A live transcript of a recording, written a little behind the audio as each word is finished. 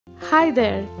Hi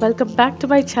there, welcome back to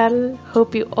my channel.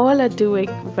 Hope you all are doing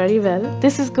very well.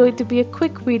 This is going to be a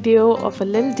quick video of a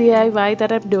little DIY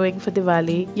that I'm doing for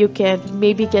Diwali. You can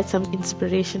maybe get some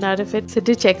inspiration out of it, so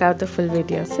do check out the full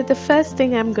video. So the first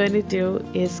thing I'm going to do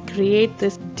is create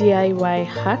this DIY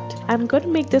hut. I'm going to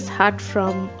make this hut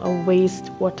from a waste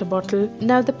water bottle.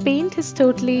 Now the paint is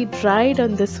totally dried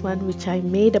on this one, which I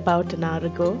made about an hour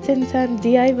ago. Since I'm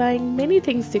DIYing many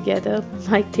things together,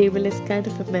 my table is kind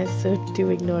of a mess, so do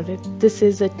ignore it. This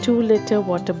is a 2-liter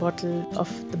water bottle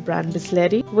of the brand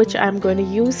Bisleri, which I'm going to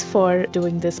use for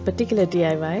doing this particular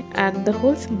DIY. And the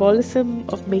whole symbolism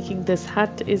of making this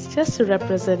hut is just to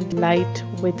represent light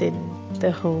within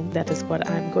the home. That is what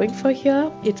I'm going for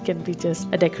here. It can be just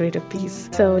a decorative piece.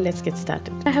 So let's get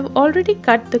started. I have already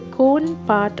cut the cone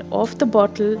part of the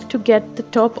bottle to get the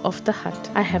top of the hut.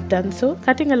 I have done so,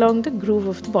 cutting along the groove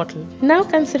of the bottle. Now,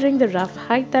 considering the rough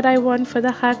height that I want for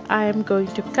the hut, I am going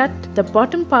to cut the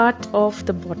bottom part of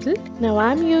the bottle. Now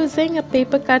I'm using a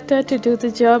paper cutter to do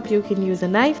the job. You can use a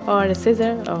knife or a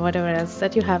scissor or whatever else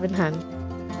that you have in hand.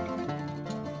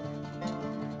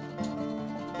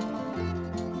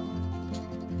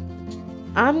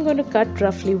 I'm going to cut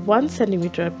roughly 1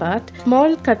 centimeter apart,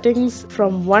 small cuttings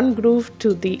from one groove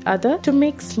to the other to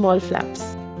make small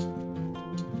flaps.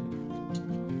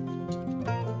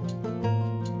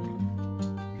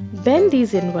 Bend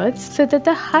these inwards so that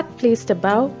the hut placed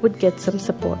above would get some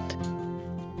support.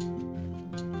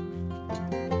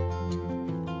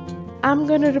 I'm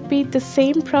going to repeat the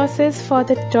same process for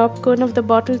the top cone of the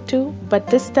bottle too, but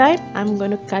this time I'm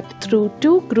going to cut through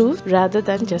 2 grooves rather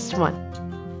than just one.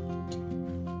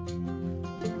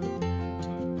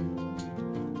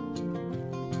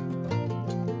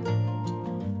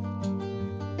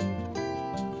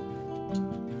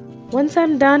 Once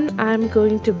I'm done, I'm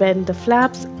going to bend the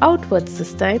flaps outwards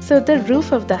this time so the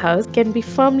roof of the house can be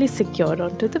firmly secured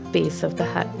onto the base of the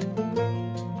hut.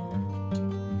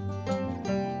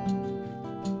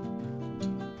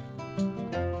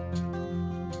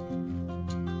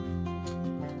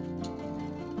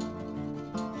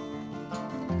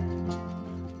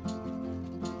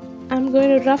 I'm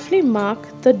going to roughly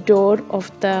mark the door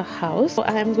of the house. So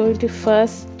I'm going to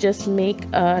first just make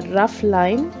a rough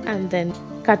line and then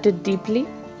cut it deeply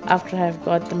after I've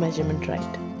got the measurement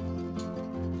right.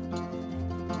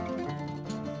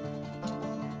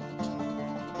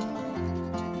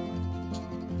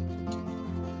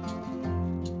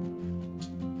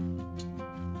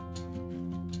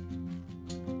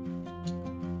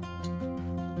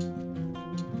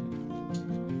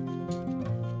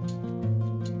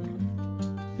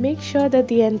 Make sure that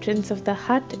the entrance of the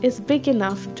hut is big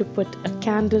enough to put a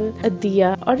candle, a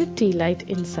diya or a tea light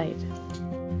inside.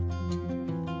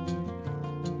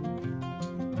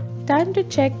 Time to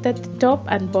check that the top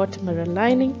and bottom are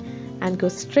aligning and go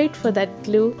straight for that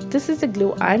glue. This is the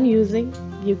glue I'm using.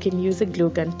 You can use a glue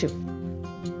gun too.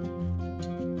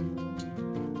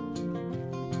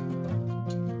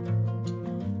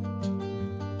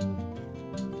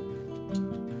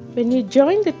 When you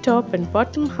join the top and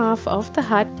bottom half of the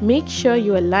hut, make sure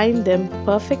you align them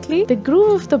perfectly. The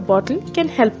groove of the bottle can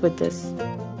help with this.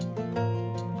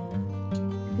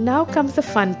 Now comes the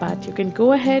fun part. You can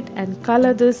go ahead and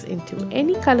color this into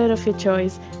any color of your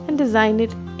choice and design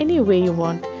it any way you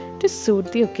want to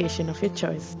suit the occasion of your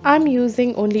choice. I'm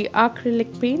using only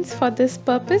acrylic paints for this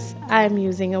purpose. I am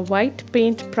using a white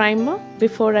paint primer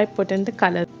before I put in the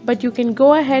color. But you can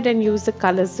go ahead and use the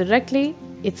colors directly.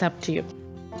 It's up to you.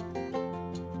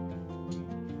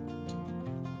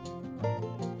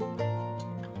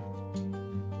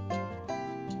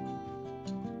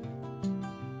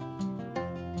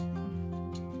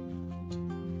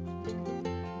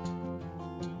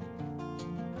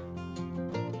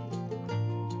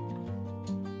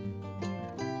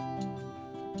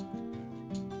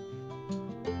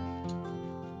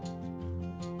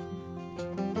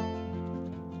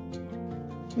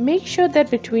 Make sure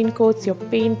that between coats your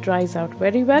paint dries out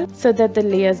very well so that the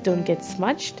layers don't get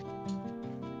smudged.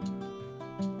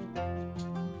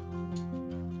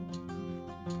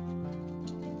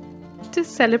 To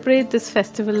celebrate this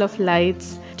festival of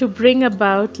lights, to bring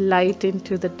about light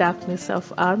into the darkness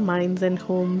of our minds and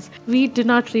homes, we do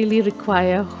not really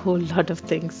require a whole lot of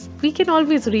things. We can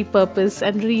always repurpose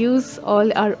and reuse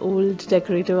all our old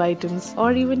decorative items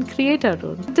or even create our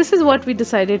own. This is what we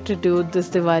decided to do this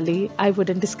Diwali. I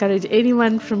wouldn't discourage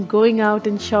anyone from going out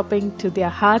and shopping to their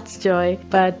heart's joy,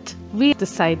 but we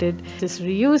decided just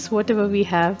reuse whatever we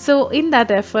have. So in that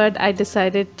effort, I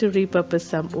decided to repurpose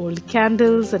some old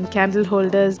candles and candle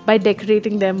holders by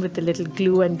decorating them with a little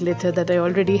glue and glitter that I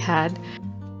already had.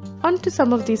 Onto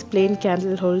some of these plain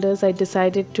candle holders, I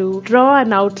decided to draw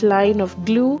an outline of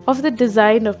glue of the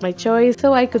design of my choice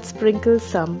so I could sprinkle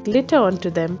some glitter onto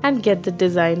them and get the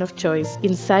design of choice.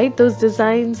 Inside those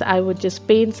designs, I would just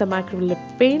paint some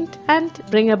acrylic paint and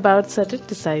bring about certain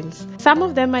designs. Some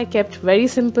of them I kept very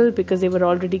simple because they were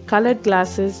already colored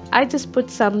glasses. I just put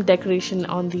some decoration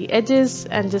on the edges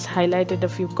and just highlighted a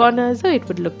few corners so it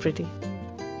would look pretty.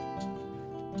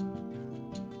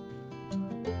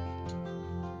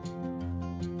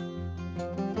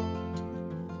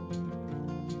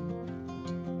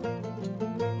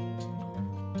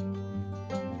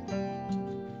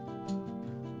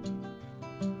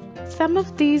 Some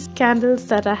of these candles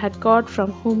that I had got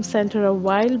from Home Center a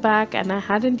while back and I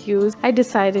hadn't used, I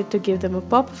decided to give them a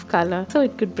pop of color so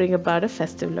it could bring about a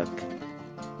festive look.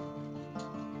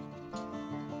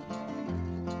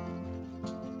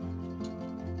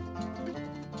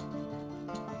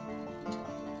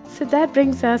 So that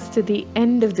brings us to the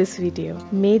end of this video.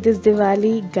 May this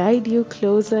Diwali guide you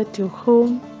closer to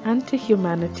home and to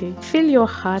humanity. Fill your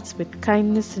hearts with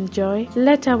kindness and joy.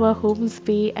 Let our homes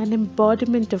be an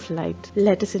embodiment of light.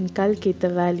 Let us inculcate the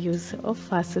values of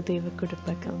Vasudeva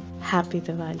Kudambakam. Happy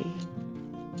Diwali!